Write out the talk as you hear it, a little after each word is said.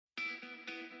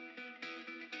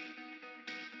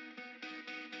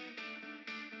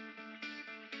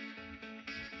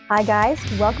Hi guys,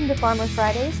 welcome to Farmer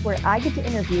Fridays, where I get to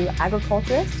interview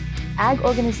agriculturists, ag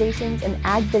organizations, and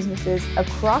ag businesses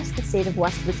across the state of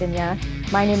West Virginia.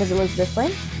 My name is Elizabeth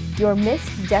Lynch, your Miss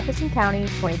Jefferson County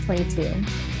 2022.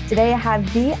 Today I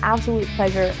have the absolute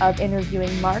pleasure of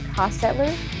interviewing Mark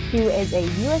Hostuttler, who is a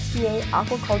USDA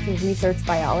aquaculture research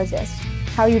biologist.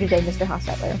 How are you today, Mr.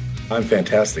 Hostuttler? I'm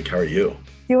fantastic. How are you?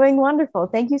 Doing wonderful.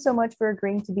 Thank you so much for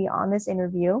agreeing to be on this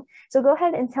interview. So go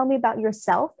ahead and tell me about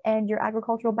yourself and your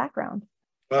agricultural background.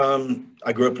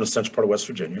 I grew up in the central part of West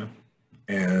Virginia,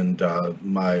 and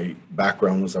my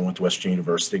background was I went to West Virginia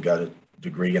University, got a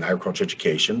degree in agriculture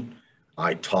education.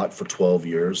 I taught for 12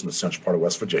 years in the central part of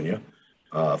West Virginia,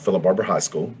 Philip Barber High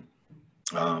School.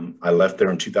 I left there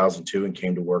in 2002 and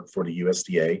came to work for the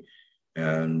USDA,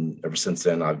 and ever since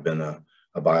then, I've been a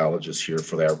biologist here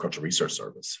for the Agricultural Research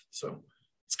Service. So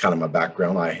it's kind of my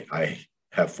background. I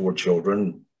have 4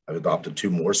 children. I've adopted 2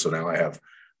 more, so now I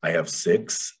have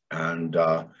 6, and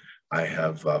I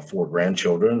have 4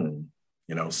 grandchildren.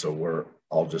 And so we're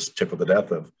all just tickled to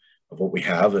death of what we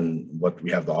have and what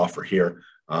we have to offer here.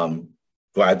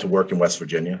 Glad to work in West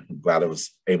Virginia. I'm glad I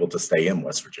was able to stay in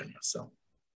West Virginia. So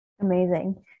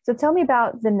amazing. So tell me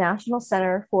about the National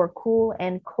Center for Cool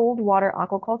and Cold Water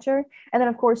Aquaculture, and then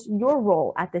of course your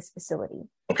role at this facility.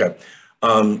 Okay.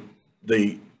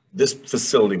 This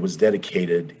facility was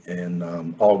dedicated in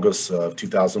August of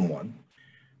 2001.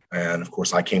 And of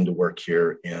course, I came to work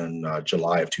here in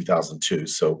July of 2002.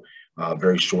 So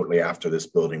very shortly after this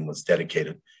building was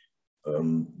dedicated.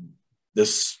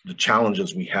 The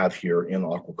challenges we have here in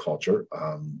aquaculture,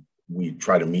 we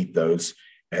try to meet those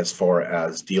as far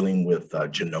as dealing with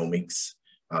genomics,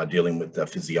 dealing with the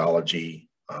physiology.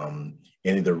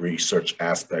 Any of the research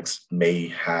aspects may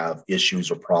have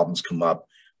issues or problems come up.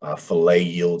 Fillet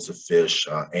yields of fish,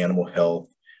 animal health,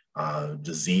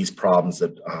 disease problems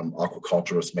that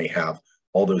aquaculturists may have.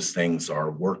 All those things are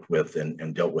worked with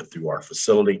and dealt with through our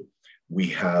facility. We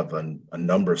have a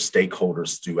number of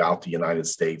stakeholders throughout the United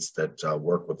States that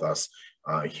work with us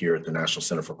here at the National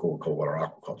Center for Cool and Cold Water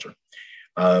Aquaculture.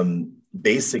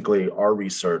 Basically, our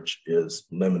research is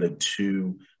limited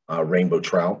to rainbow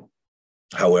trout.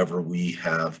 However, we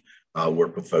have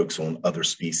worked with folks on other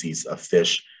species of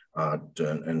fish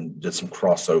and did some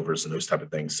crossovers and those type of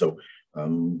things. So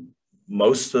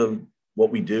most of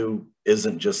what we do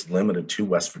isn't just limited to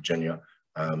West Virginia.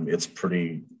 It's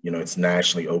pretty, it's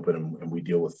nationally open, and we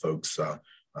deal with folks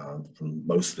from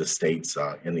most of the states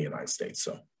in the United States.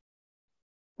 So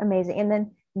amazing. And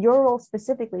then your role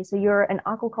specifically, so you're an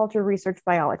aquaculture research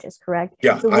biologist, correct?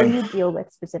 Yeah. So what do you deal with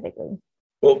specifically?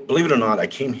 Well, believe it or not, I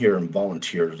came here and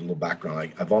volunteered. A little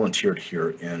background. I volunteered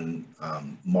here in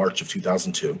March of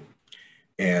 2002,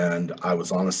 and I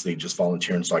was honestly just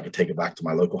volunteering so I could take it back to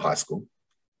my local high school.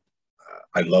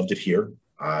 I loved it here.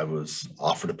 I was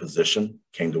offered a position,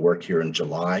 came to work here in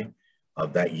July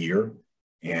of that year,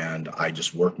 and I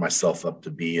just worked myself up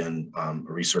to being a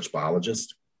research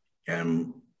biologist.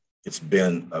 And it's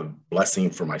been a blessing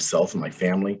for myself and my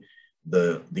family.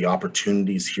 The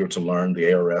opportunities here to learn.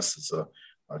 The ARS is a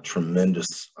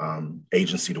tremendous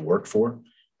agency to work for.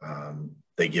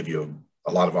 They give you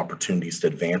a lot of opportunities to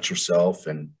advance yourself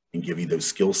and give you those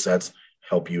skill sets,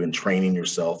 help you in training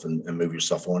yourself and move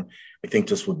yourself on. I think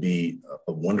this would be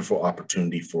a wonderful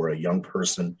opportunity for a young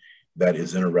person that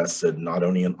is interested not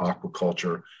only in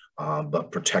aquaculture,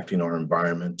 but protecting our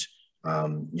environment,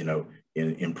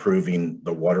 in improving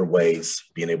the waterways,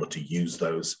 being able to use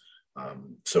those.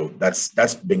 So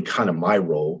that's been kind of my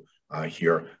role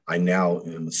here. I now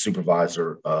am the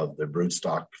supervisor of the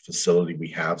broodstock facility we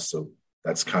have. So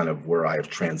that's kind of where I have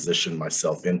transitioned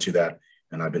myself into that.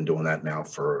 And I've been doing that now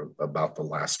for about the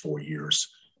last 4 years.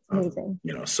 Amazing.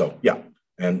 So yeah,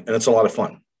 and it's a lot of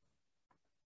fun.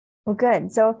 Well,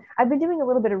 good. So I've been doing a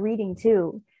little bit of reading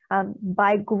too.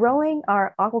 By growing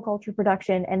our aquaculture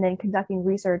production and then conducting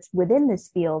research within this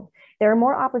field, there are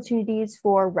more opportunities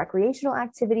for recreational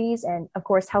activities and, of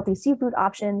course, healthy seafood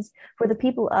options for the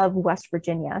people of West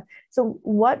Virginia. So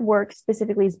what work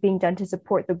specifically is being done to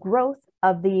support the growth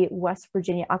of the West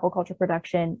Virginia aquaculture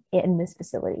production in this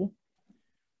facility?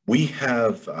 We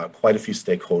have quite a few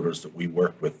stakeholders that we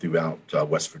work with throughout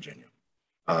West Virginia.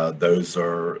 Those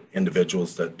are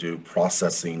individuals that do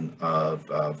processing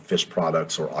of fish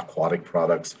products or aquatic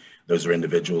products. Those are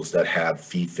individuals that have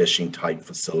feed fishing type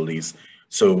facilities.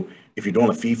 So if you're doing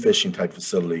a feed fishing type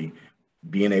facility,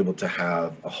 being able to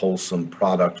have a wholesome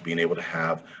product, being able to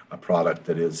have a product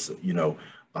that is,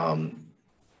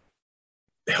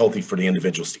 healthy for the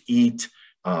individuals to eat,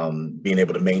 being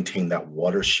able to maintain that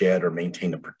watershed or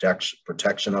maintain the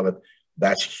protection of it,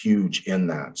 that's huge in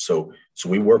that. So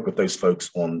we work with those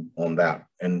folks on that.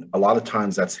 And a lot of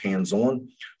times that's hands-on.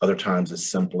 Other times it's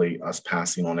simply us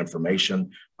passing on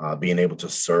information, being able to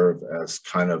serve as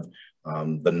kind of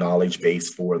the knowledge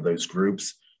base for those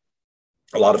groups.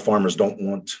 A lot of farmers don't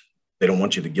want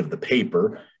you to give the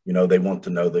paper. They want to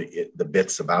know the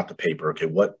bits about the paper. Okay,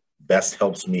 what best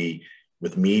helps me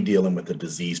with me dealing with the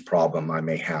disease problem I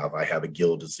may have? I have a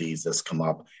gill disease that's come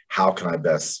up. How can I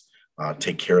best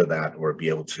take care of that, or be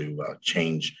able to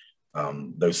change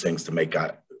those things to make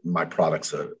my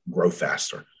products grow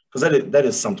faster? Because that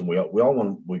is something we all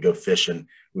want. We go fishing,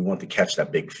 we want to catch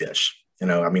that big fish.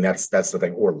 I mean, that's the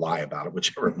thing, or lie about it,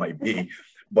 whichever it might be.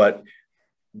 But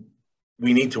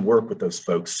we need to work with those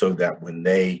folks so that when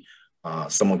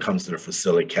someone comes to their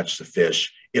facility, catch the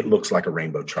fish, it looks like a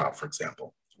rainbow trout, for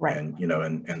example. Right. And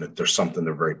and that there's something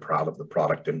they're very proud of the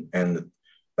product, and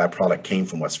that product came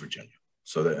from West Virginia.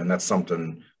 So that's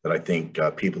something that I think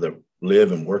people that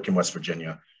live and work in West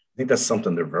Virginia, I think that's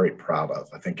something they're very proud of.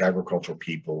 I think agricultural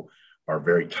people are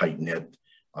very tight knit.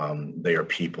 They are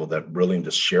people that really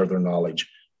just share their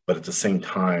knowledge, but at the same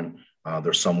time,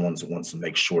 there's someone that wants to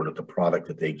make sure that the product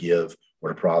that they give or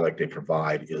the product they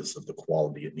provide is of the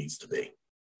quality it needs to be.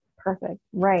 Perfect.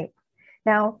 Right.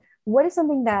 Now, what is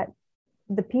something that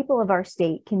the people of our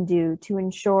state can do to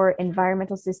ensure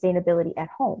environmental sustainability at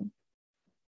home?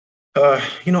 I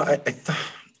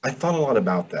thought a lot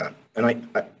about that, and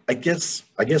I guess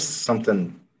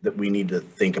something that we need to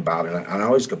think about, and I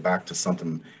always go back to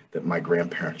something that my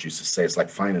grandparents used to say. It's like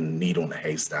finding a needle in a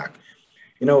haystack.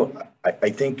 I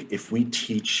think if we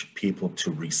teach people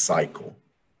to recycle,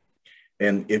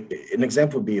 and an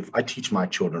example would be if I teach my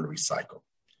children to recycle,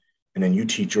 and then you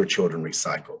teach your children to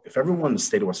recycle. If everyone in the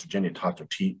state of West Virginia taught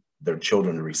their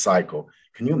children to recycle,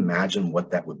 can you imagine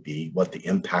what that would be, what the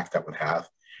impact that would have?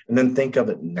 And then think of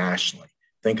it nationally,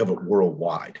 think of it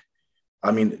worldwide.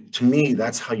 I mean, to me,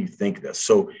 that's how you think of this.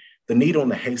 So the needle in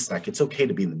the haystack, it's okay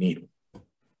to be the needle.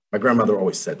 My grandmother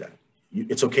always said that.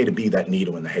 It's okay to be that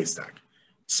needle in the haystack.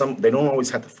 They don't always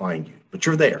have to find you, but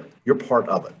you're there. You're part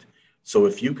of it. So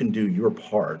if you can do your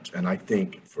part, and I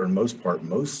think for the most part,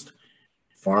 most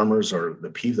farmers or the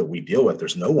people that we deal with,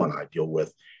 there's no one I deal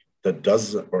with that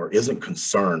doesn't or isn't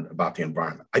concerned about the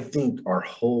environment. I think our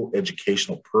whole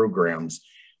educational programs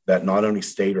that not only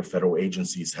state or federal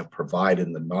agencies have provided,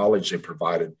 and the knowledge they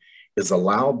provided, has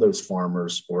allowed those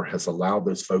farmers or has allowed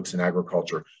those folks in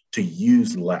agriculture to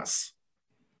use less.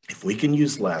 If we can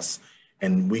use less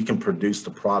and we can produce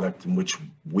the product in which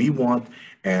we want,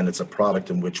 and it's a product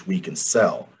in which we can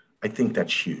sell, I think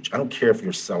that's huge. I don't care if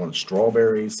you're selling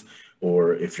strawberries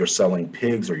or if you're selling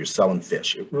pigs or you're selling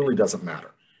fish. It really doesn't matter.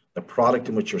 The product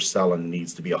in which you're selling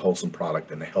needs to be a wholesome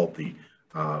product and a healthy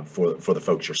for the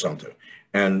folks you're selling to.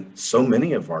 And so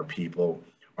many of our people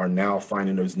are now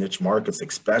finding those niche markets,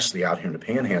 especially out here in the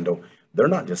Panhandle. They're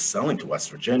not just selling to West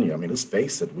Virginia. I mean, let's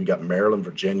face it, we got Maryland,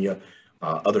 Virginia,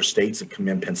 other states that come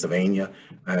in, Pennsylvania,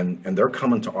 and they're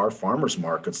coming to our farmers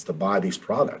markets to buy these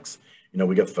products.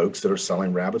 We got folks that are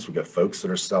selling rabbits, we got folks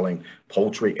that are selling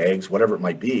poultry, eggs, whatever it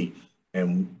might be.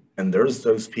 And there's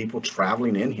those people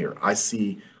traveling in here. I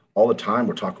see all the time,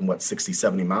 we're talking, 60,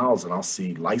 70 miles, and I'll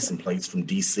see license plates from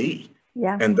DC.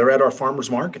 Yeah. And they're at our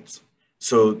farmers markets.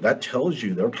 So that tells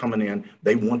you they're coming in,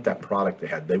 they want that product they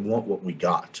had, they want what we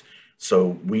got.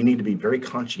 So we need to be very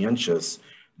conscientious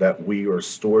that we are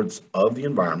stewards of the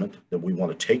environment, that we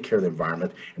want to take care of the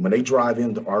environment. And when they drive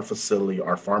into our facility,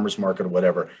 our farmers market or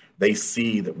whatever, they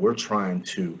see that we're trying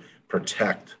to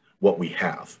protect what we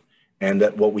have, and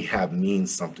that what we have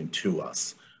means something to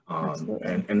us.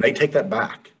 And they take that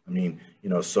back. I mean,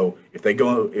 so if they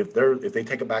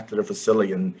take it back to their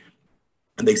facility and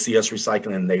they see us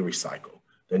recycling and they recycle,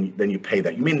 then you pay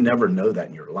that. You may never know that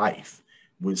in your life.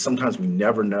 Sometimes we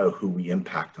never know who we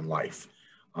impact in life.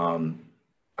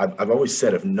 I've always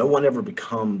said, if no one ever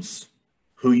becomes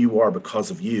who you are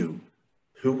because of you,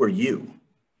 who are you?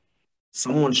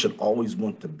 Someone should always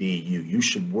want to be you. You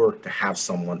should work to have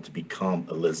someone to become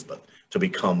Elizabeth, to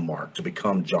become Mark, to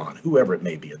become John, whoever it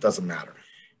may be. It doesn't matter.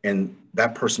 And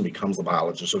that person becomes a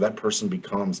biologist, or that person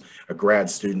becomes a grad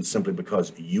student simply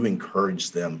because you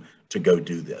encourage them to go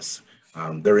do this.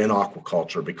 They're in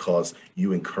aquaculture because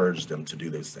you encourage them to do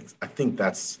those things. I think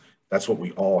that's what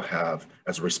we all have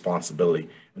as a responsibility.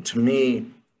 And to me,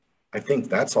 I think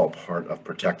that's all part of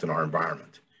protecting our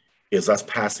environment, is us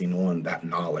passing on that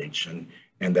knowledge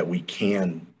and that we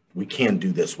can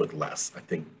do this with less. I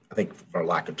think for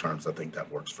lack of terms, I think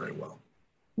that works very well.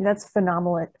 That's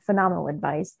phenomenal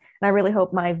advice. And I really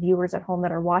hope my viewers at home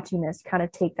that are watching this kind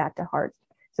of take that to heart.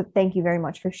 So thank you very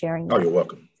much for sharing that. Oh, you're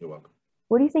welcome. You're welcome.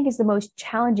 what do you think is the most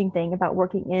challenging thing about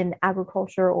working in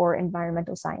agriculture or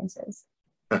environmental sciences?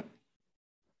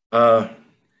 Uh,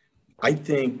 I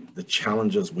think the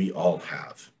challenges we all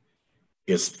have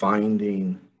is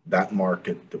finding that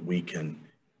market that we can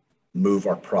move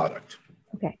our product.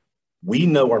 Okay. We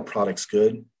know our product's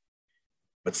good,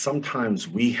 but sometimes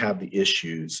we have the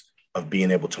issues of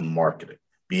being able to market it,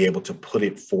 be able to put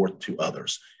it forth to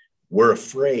others. We're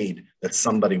afraid that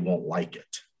somebody won't like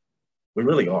it. We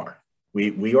really are.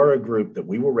 We are a group that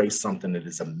we will raise something that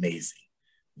is amazing,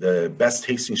 the best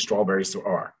tasting strawberries there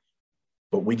are,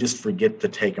 but we just forget to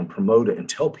take and promote it and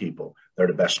tell people they're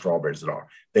the best strawberries that are.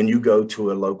 Then you go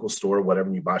to a local store or whatever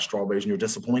and you buy strawberries and you're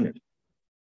disappointed.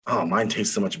 Oh, mine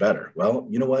tastes so much better. Well,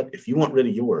 you know what? If you want rid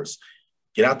of yours,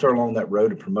 get out there along that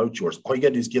road and promote yours. All you got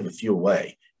to do is give a few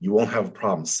away. You won't have a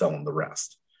problem selling the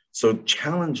rest. So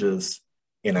challenges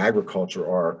in agriculture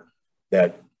are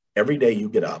that every day you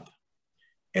get up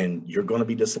and you're going to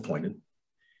be disappointed.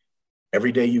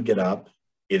 Every day you get up,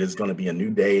 it is going to be a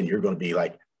new day and you're going to be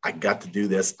like, I got to do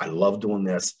this. I love doing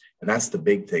this. And that's the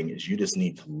big thing is you just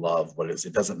need to love what it is.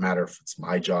 It doesn't matter if it's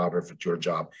my job or if it's your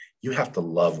job. You have to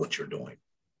love what you're doing.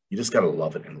 You just got to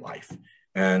love it in life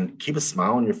and keep a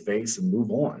smile on your face and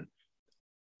move on.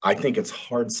 I think it's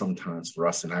hard sometimes for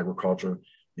us in agriculture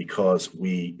because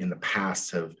we in the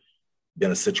past have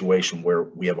been a situation where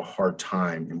we have a hard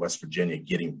time in West Virginia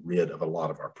getting rid of a lot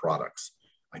of our products.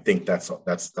 I think that's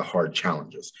the hard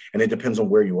challenges. And it depends on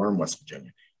where you are in West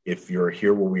Virginia. If you're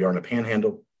here where we are in the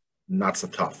Panhandle, not so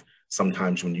tough.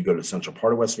 Sometimes when you go to the central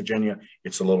part of West Virginia,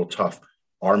 it's a little tough.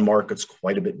 Our market's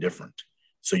quite a bit different.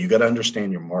 So you got to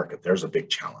understand your market. There's a big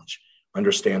challenge.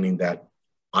 Understanding that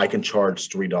I can charge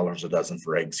 $3 a dozen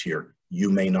for eggs here. You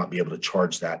may not be able to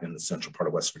charge that in the central part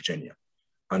of West Virginia.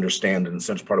 Understand in the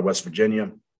central part of West Virginia,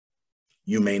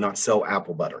 you may not sell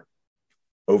apple butter.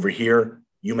 Over here,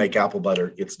 you make apple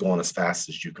butter, it's going as fast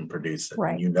as you can produce it.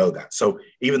 Right. And you know that. So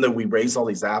even though we raise all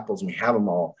these apples and we have them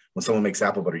all, when someone makes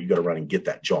apple butter, you got to run and get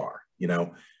that jar. You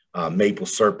know, maple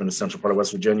syrup in the central part of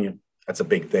West Virginia, that's a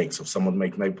big thing. So if someone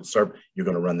makes maple syrup, you're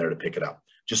going to run there to pick it up.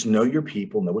 Just know your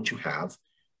people, know what you have.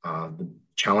 The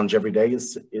challenge every day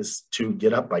is to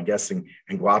get up, I guess, and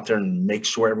go out there and make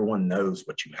sure everyone knows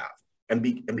what you have. And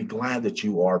be glad that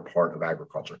you are part of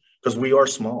agriculture because we are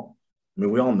small. I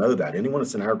mean, we all know that. Anyone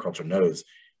that's in agriculture knows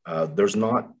there's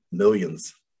not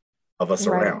millions of us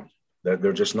around.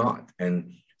 They're just not.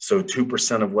 And so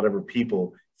 2% of whatever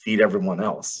people feed everyone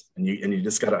else. And you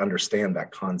just got to understand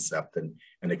that concept and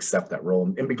accept that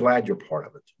role and be glad you're part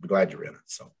of it. Be glad you're in it.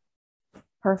 So.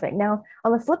 Perfect. Now,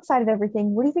 on the flip side of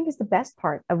everything, what do you think is the best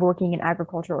part of working in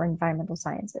agriculture or environmental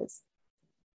sciences?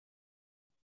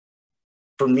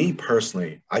 For me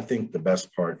personally, I think the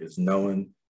best part is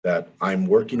knowing that I'm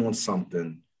working on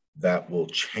something that will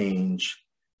change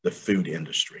the food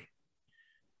industry.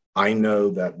 I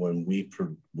know that when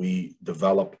we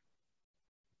develop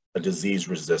a disease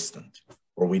resistant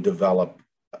or we develop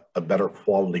a better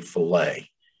quality fillet,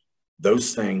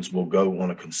 those things will go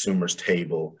on a consumer's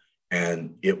table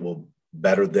and it will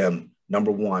better them.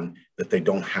 Number one, that they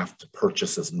don't have to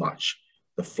purchase as much.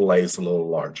 The fillet is a little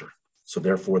larger. So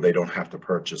therefore, they don't have to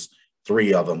purchase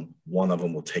 3 of them. 1 of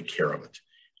them will take care of it.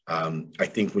 I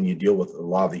think when you deal with a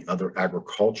lot of the other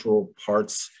agricultural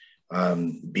parts,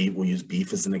 we'll use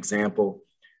beef as an example.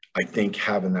 I think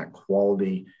having that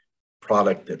quality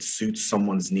product that suits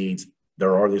someone's needs,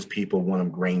 there are those people who want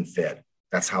them grain fed.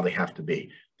 That's how they have to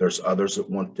be. There's others that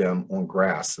want them on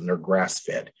grass and they're grass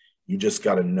fed. You just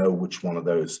got to know which one of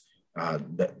those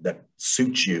that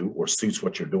suits you or suits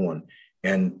what you're doing.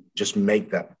 And just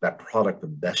make that product the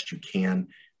best you can.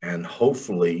 And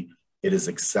hopefully it is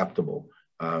acceptable.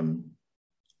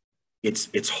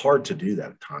 It's hard to do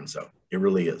that at times, though. It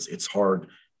really is. It's hard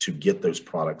to get those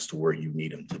products to where you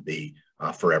need them to be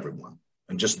for everyone.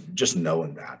 And just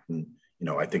knowing that, and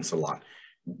I think it's a lot.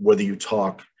 Whether you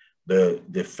talk the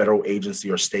federal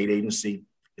agency or state agency,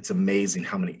 it's amazing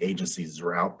how many agencies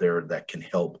are out there that can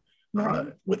help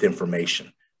with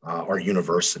information. Our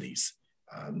universities.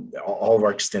 All of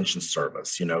our extension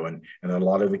service, and a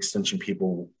lot of extension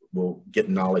people will get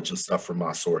knowledge and stuff from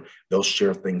us, or they'll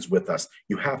share things with us.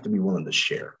 You have to be willing to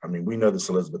share. I mean, we know this,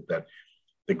 Elizabeth, that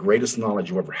the greatest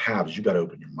knowledge you ever have is you got to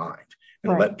open your mind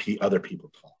and let other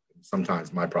people talk.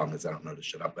 Sometimes my problem is I don't know to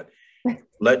shut up, but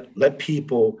let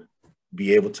people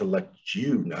be able to let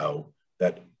you know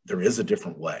that there is a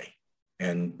different way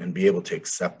and be able to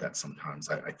accept that sometimes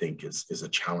I think is a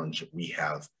challenge that we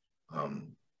have,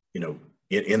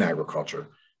 in agriculture,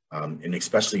 and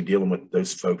especially dealing with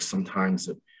those folks sometimes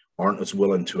that aren't as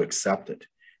willing to accept it.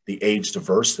 The age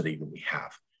diversity that we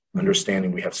have,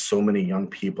 understanding we have so many young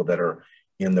people that are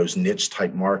in those niche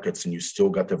type markets, and you still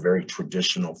got the very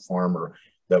traditional farmer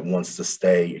that wants to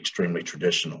stay extremely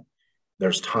traditional.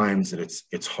 There's times that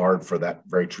it's hard for that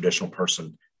very traditional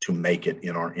person to make it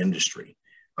in our industry.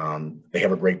 They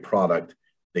have a great product,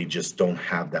 they just don't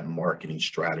have that marketing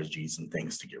strategies and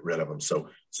things to get rid of them. So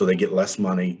they get less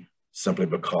money simply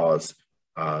because,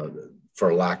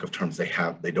 for lack of terms,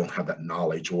 they don't have that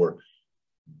knowledge, or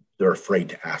they're afraid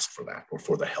to ask for that or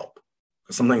for the help.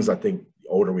 Because some things, I think the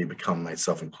older we become,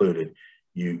 myself included,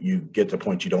 you get to the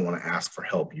point you don't want to ask for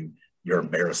help. You're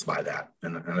embarrassed by that.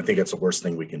 And I think that's the worst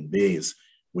thing we can be, is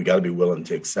we got to be willing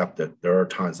to accept that there are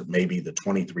times that maybe the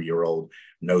 23-year-old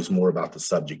knows more about the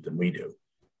subject than we do.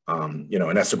 And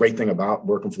that's the great thing about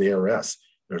working for the IRS.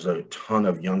 There's a ton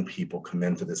of young people come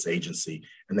into this agency,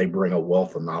 and they bring a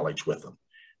wealth of knowledge with them.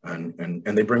 And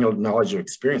they bring a knowledge of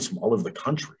experience from all over the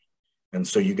country. And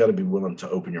so you got to be willing to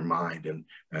open your mind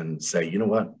and say, you know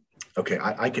what? Okay,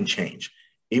 I can change.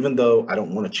 Even though I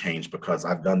don't want to change because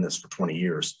I've done this for 20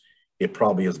 years, it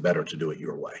probably is better to do it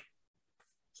your way.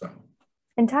 So.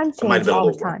 And times change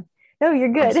all the time. No,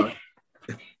 you're good.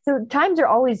 So times are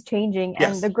always changing.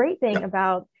 Yes. And the great thing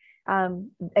about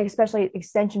especially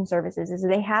extension services is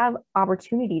they have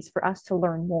opportunities for us to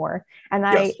learn more. And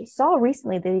I saw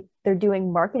recently they're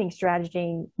doing marketing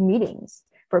strategy meetings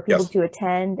for people to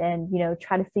attend and,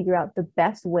 try to figure out the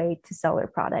best way to sell their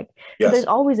product. So there's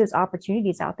always those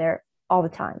opportunities out there all the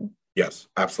time. Yes,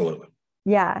 absolutely.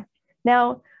 Yeah.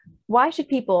 Now, why should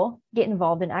people get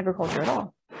involved in agriculture at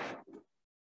all?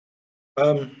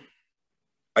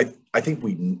 I think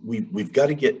we've got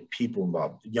to get people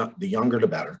involved. The younger, the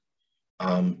better.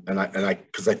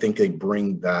 Because I think they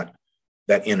bring that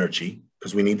energy,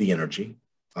 because we need the energy.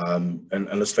 And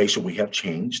let's face it, we have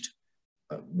changed.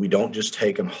 We don't just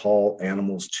take and haul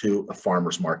animals to a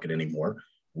farmer's market anymore.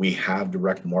 We have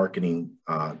direct marketing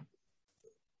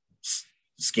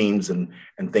schemes and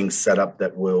things set up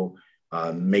that will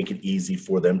make it easy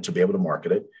for them to be able to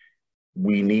market it.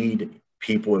 We need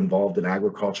people involved in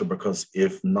agriculture, because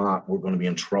if not, we're going to be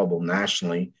in trouble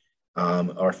nationally.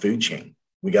 Our food chain,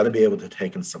 we got to be able to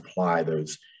take and supply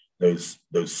those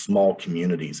small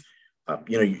communities.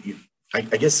 I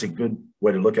guess a good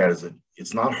way to look at it is that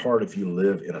it's not hard if you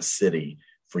live in a city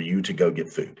for you to go get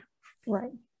food.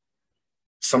 Right.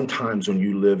 Sometimes when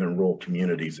you live in rural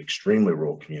communities, extremely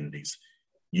rural communities,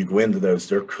 you go into those,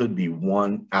 there could be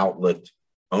one outlet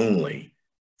only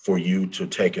for you to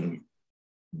take and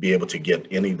be able to get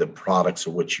any of the products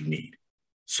or what you need.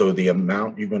 So the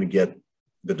amount you're going to get,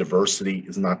 the diversity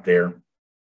is not there.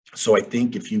 So I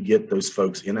think if you get those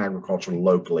folks in agriculture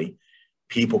locally,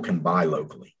 people can buy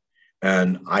locally.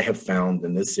 And I have found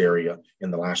in this area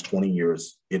in the last 20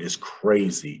 years, it is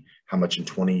crazy how much in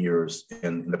 20 years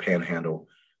in the Panhandle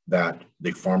that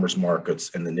the farmers markets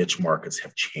and the niche markets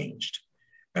have changed,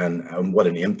 and what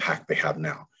an impact they have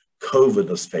now. COVID,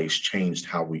 let's face, changed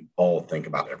how we all think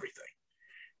about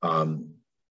everything.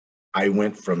 I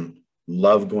went from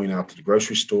love going out to the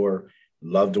grocery store,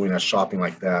 love doing that shopping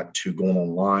like that, to going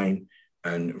online.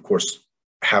 And of course,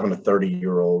 having a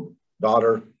 30-year-old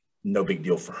daughter, no big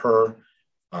deal for her.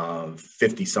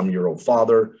 50-some-year-old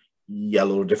father, a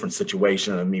little different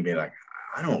situation. And me being like,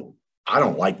 I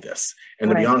don't like this. And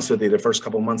to be honest with you, the first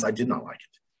couple of months, I did not like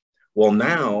it. Well,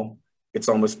 now it's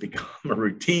almost become a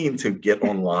routine to get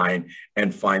online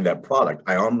and find that product.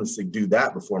 I honestly do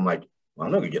that before. I'm like, well,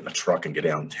 I'm not gonna get in a truck and get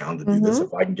downtown to do this.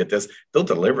 If I can get this, they'll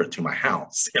deliver it to my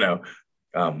house,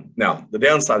 Now, the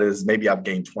downside is maybe I've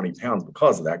gained 20 pounds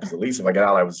because of that, because at least if I got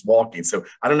out, I was walking. So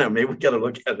I don't know, maybe we got to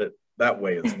look at it that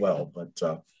way as well.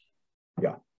 But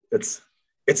yeah, it's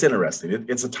interesting.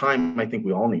 It's a time I think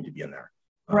we all need to be in there.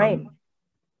 Right.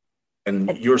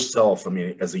 And yourself, I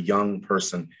mean, as a young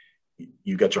person,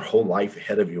 you got your whole life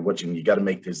ahead of you. You got to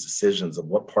make these decisions of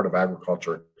what part of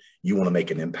agriculture you want to make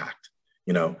an impact.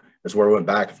 That's where I went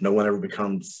back. If no one ever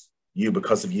becomes you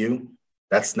because of you,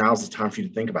 now's the time for you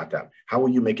to think about that. How will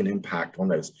you make an impact on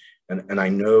those? And I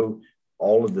know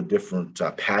all of the different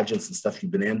pageants and stuff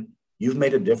you've been in, you've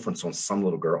made a difference on some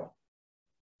little girl.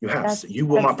 You have. You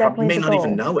may not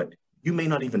even know it. You may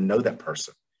not even know that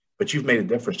person, but you've made a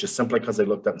difference just simply because they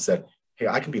looked up and said, hey,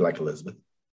 I can be like Elizabeth.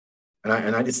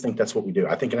 And I just think that's what we do.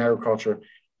 I think in agriculture,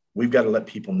 we've got to let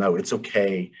people know it's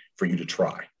okay for you to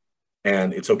try.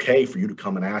 And it's okay for you to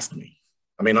come and ask me.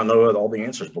 I may not know all the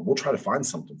answers, but we'll try to find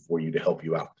something for you to help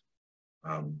you out.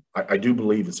 I do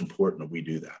believe it's important that we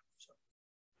do that. So.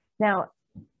 Now,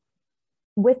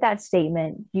 with that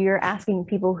statement, you're asking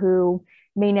people who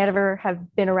may never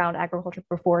have been around agriculture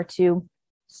before to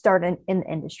start in the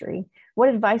industry. What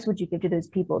advice would you give to those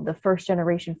people, the first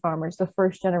generation farmers, the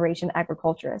first generation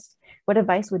agriculturists? What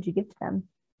advice would you give to them?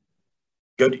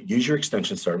 use your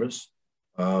extension service.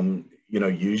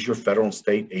 Use your federal and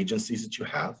state agencies that you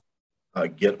have.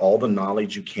 Get all the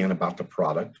knowledge you can about the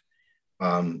product.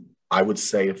 I would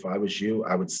say if I was you,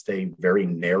 I would stay very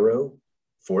narrow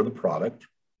for the product.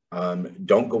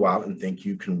 Don't go out and think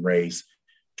you can raise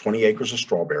 20 acres of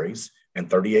strawberries and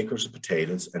 30 acres of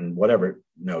potatoes and whatever.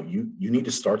 No, you need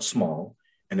to start small,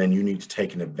 and then you need to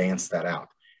take and advance that out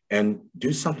and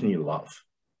do something you love.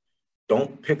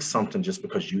 Don't pick something just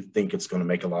because you think it's going to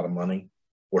make a lot of money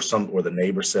or the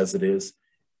neighbor says it is.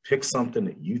 Pick something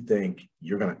that you think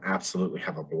you're going to absolutely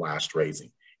have a blast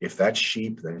raising. If that's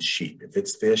sheep, then it's sheep. If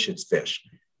it's fish, it's fish.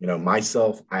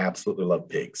 Myself, I absolutely love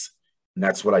pigs. And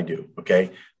that's what I do,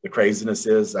 okay? The craziness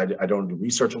is I don't do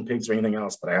research on pigs or anything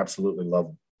else, but I absolutely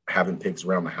love having pigs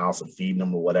around the house and feeding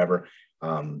them or whatever.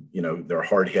 They're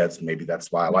hard heads. Maybe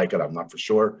that's why I like it. I'm not for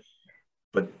sure.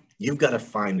 But you've got to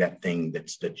find that thing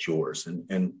that's yours.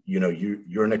 And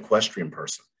you're an equestrian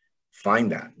person.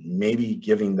 Find that. Maybe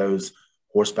giving those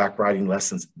horseback riding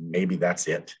lessons, maybe that's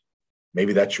it.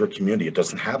 Maybe that's your community. It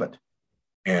doesn't have it.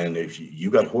 And if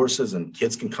you got horses and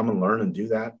kids can come and learn and do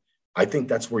that, I think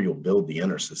that's where you'll build the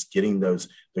inners, is getting those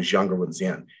younger ones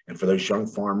in. And for those young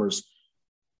farmers,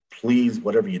 please,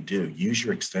 whatever you do, use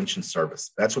your extension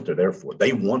service. That's what they're there for.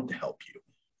 They want to help you.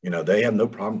 They have no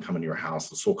problem coming to your house.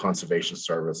 The Soil Conservation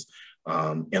Service,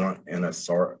 NRS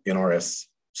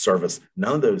service,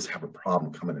 none of those have a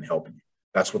problem coming and helping you.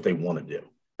 That's what they want to do.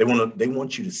 They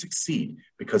want you to succeed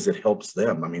because it helps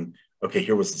them. I mean, okay,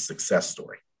 here was the success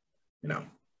story,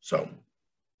 so.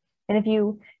 And if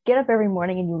you get up every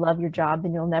morning and you love your job,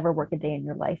 then you'll never work a day in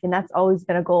your life. And that's always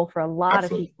been a goal for a lot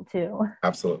of people too.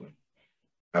 Absolutely.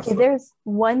 If there's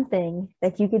one thing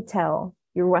that you could tell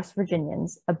your West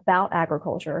Virginians about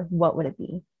agriculture, what would it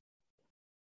be?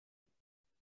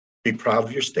 Be proud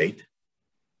of your state.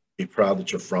 Be proud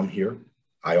that you're from here.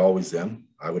 I always am.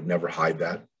 I would never hide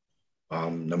that,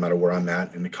 no matter where I'm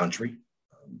at in the country.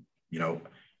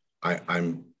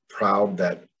 I'm proud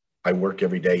that I work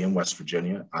every day in West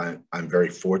Virginia. I'm very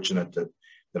fortunate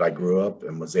that I grew up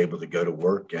and was able to go to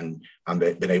work, and I've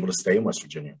been able to stay in West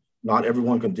Virginia. Not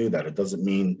everyone can do that. It doesn't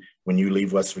mean when you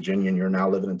leave West Virginia and you're now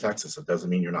living in Texas, it doesn't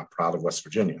mean you're not proud of West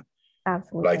Virginia.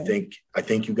 Absolutely. But I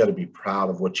think you got to be proud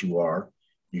of what you are.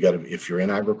 You got to, if you're in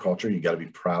agriculture, you got to be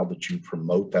proud that you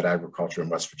promote that agriculture in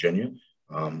West Virginia.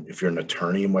 If you're an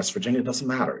attorney in West Virginia, it doesn't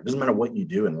matter. It doesn't matter what you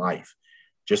do in life.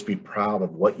 Just be proud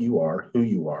of what you are, who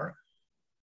you are.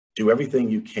 Do everything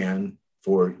you can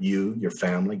for you, your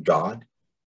family, God.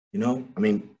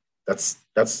 That's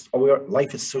all we are.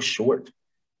 Life is so short.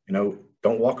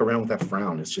 Don't walk around with that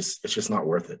frown. It's just not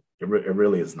worth it. It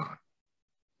really is not.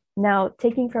 Now,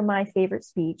 taking from my favorite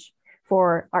speech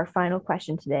for our final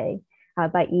question today,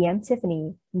 by E.M.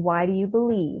 Tiffany, why do you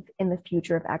believe in the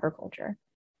future of agriculture?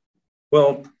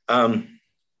 Well,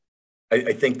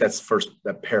 I think that's first,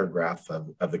 that paragraph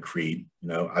of the creed.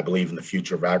 I believe in the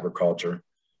future of agriculture,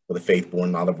 with a faith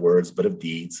born not of words, but of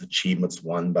deeds, achievements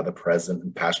won by the present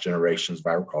and past generations of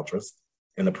agriculturists,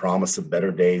 and the promise of better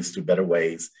days through better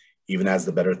ways, even as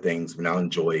the better things we now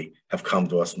enjoy have come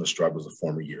to us from the struggles of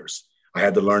former years. I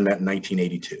had to learn that in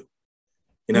 1982.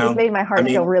 It made my heart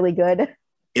feel really good.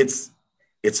 It's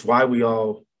why we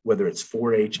all, whether it's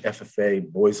 4-H, FFA,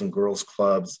 Boys and Girls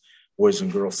Clubs, Boys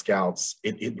and Girl Scouts,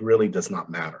 it really does not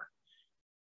matter.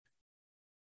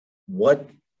 What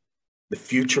the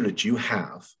future that you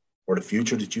have or the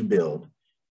future that you build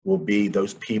will be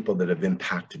those people that have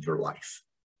impacted your life.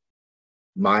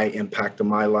 My impact of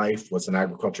my life was an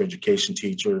agriculture education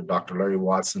teacher, Dr. Larry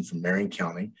Watson from Marion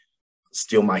County,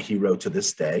 still my hero to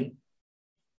this day.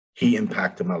 He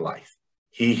impacted my life.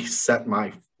 He set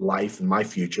my life and my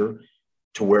future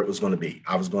to where it was going to be.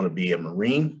 I was going to be a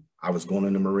Marine. I was going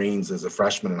into Marines as a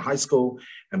freshman in high school.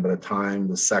 And by the time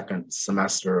the second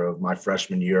semester of my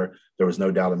freshman year, there was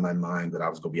no doubt in my mind that I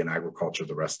was going to be in agriculture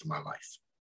the rest of my life.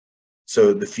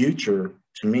 So the future,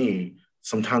 to me,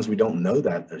 sometimes we don't know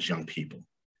that as young people.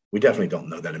 We definitely don't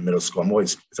know that in middle school. I'm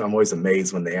always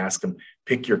amazed when they ask them,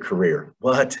 pick your career.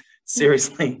 What?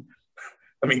 Seriously?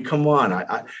 I mean, come on.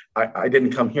 I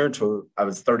didn't come here until I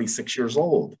was 36 years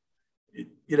old.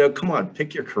 Come on,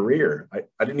 pick your career.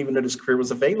 I didn't even know this career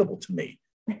was available to me.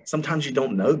 Sometimes you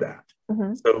don't know that.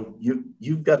 Mm-hmm. So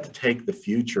you've got to take the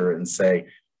future and say,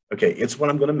 okay, it's what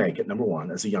I'm going to make it, number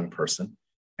one, as a young person.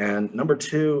 And number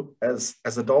two, as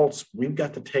adults, we've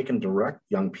got to take and direct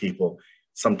young people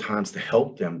sometimes to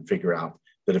help them figure out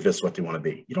that if it's what they want to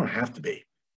be. You don't have to be.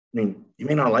 I mean, you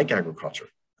may not like agriculture.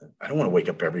 I don't want to wake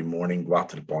up every morning, go out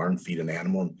to the barn, feed an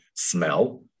animal and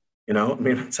smell.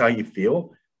 That's how you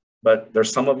feel. But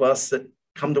there's some of us that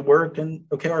come to work and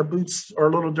okay, our boots are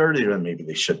a little dirtier than maybe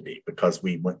they should be because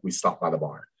we stopped by the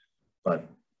barn. But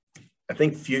I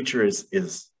think future is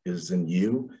in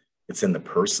you. It's in the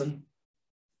person.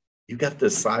 You got to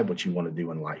decide what you want to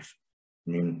do in life.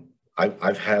 I mean,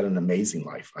 I've had an amazing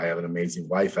life. I have an amazing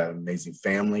wife. I have an amazing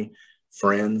family,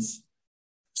 friends,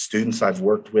 students I've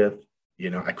worked with. You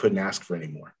know, I couldn't ask for any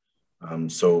more.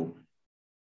 So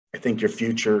I think your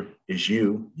future is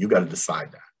you. You got to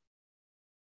decide that.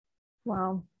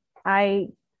 Wow. I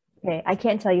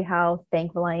can't tell you how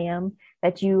thankful I am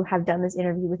that you have done this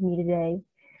interview with me today.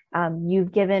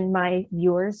 You've given my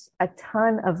viewers a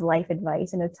ton of life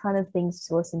advice and a ton of things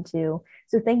to listen to.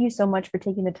 So thank you so much for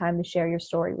taking the time to share your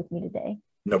story with me today.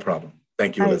 No problem.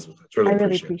 Thank you, Elizabeth. I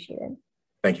really appreciate it.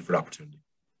 Thank you for the opportunity.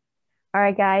 All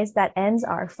right, guys, that ends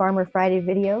our Farmer Friday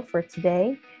video for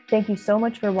today. Thank you so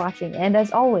much for watching. And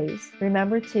as always,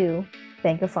 remember to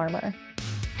thank a farmer.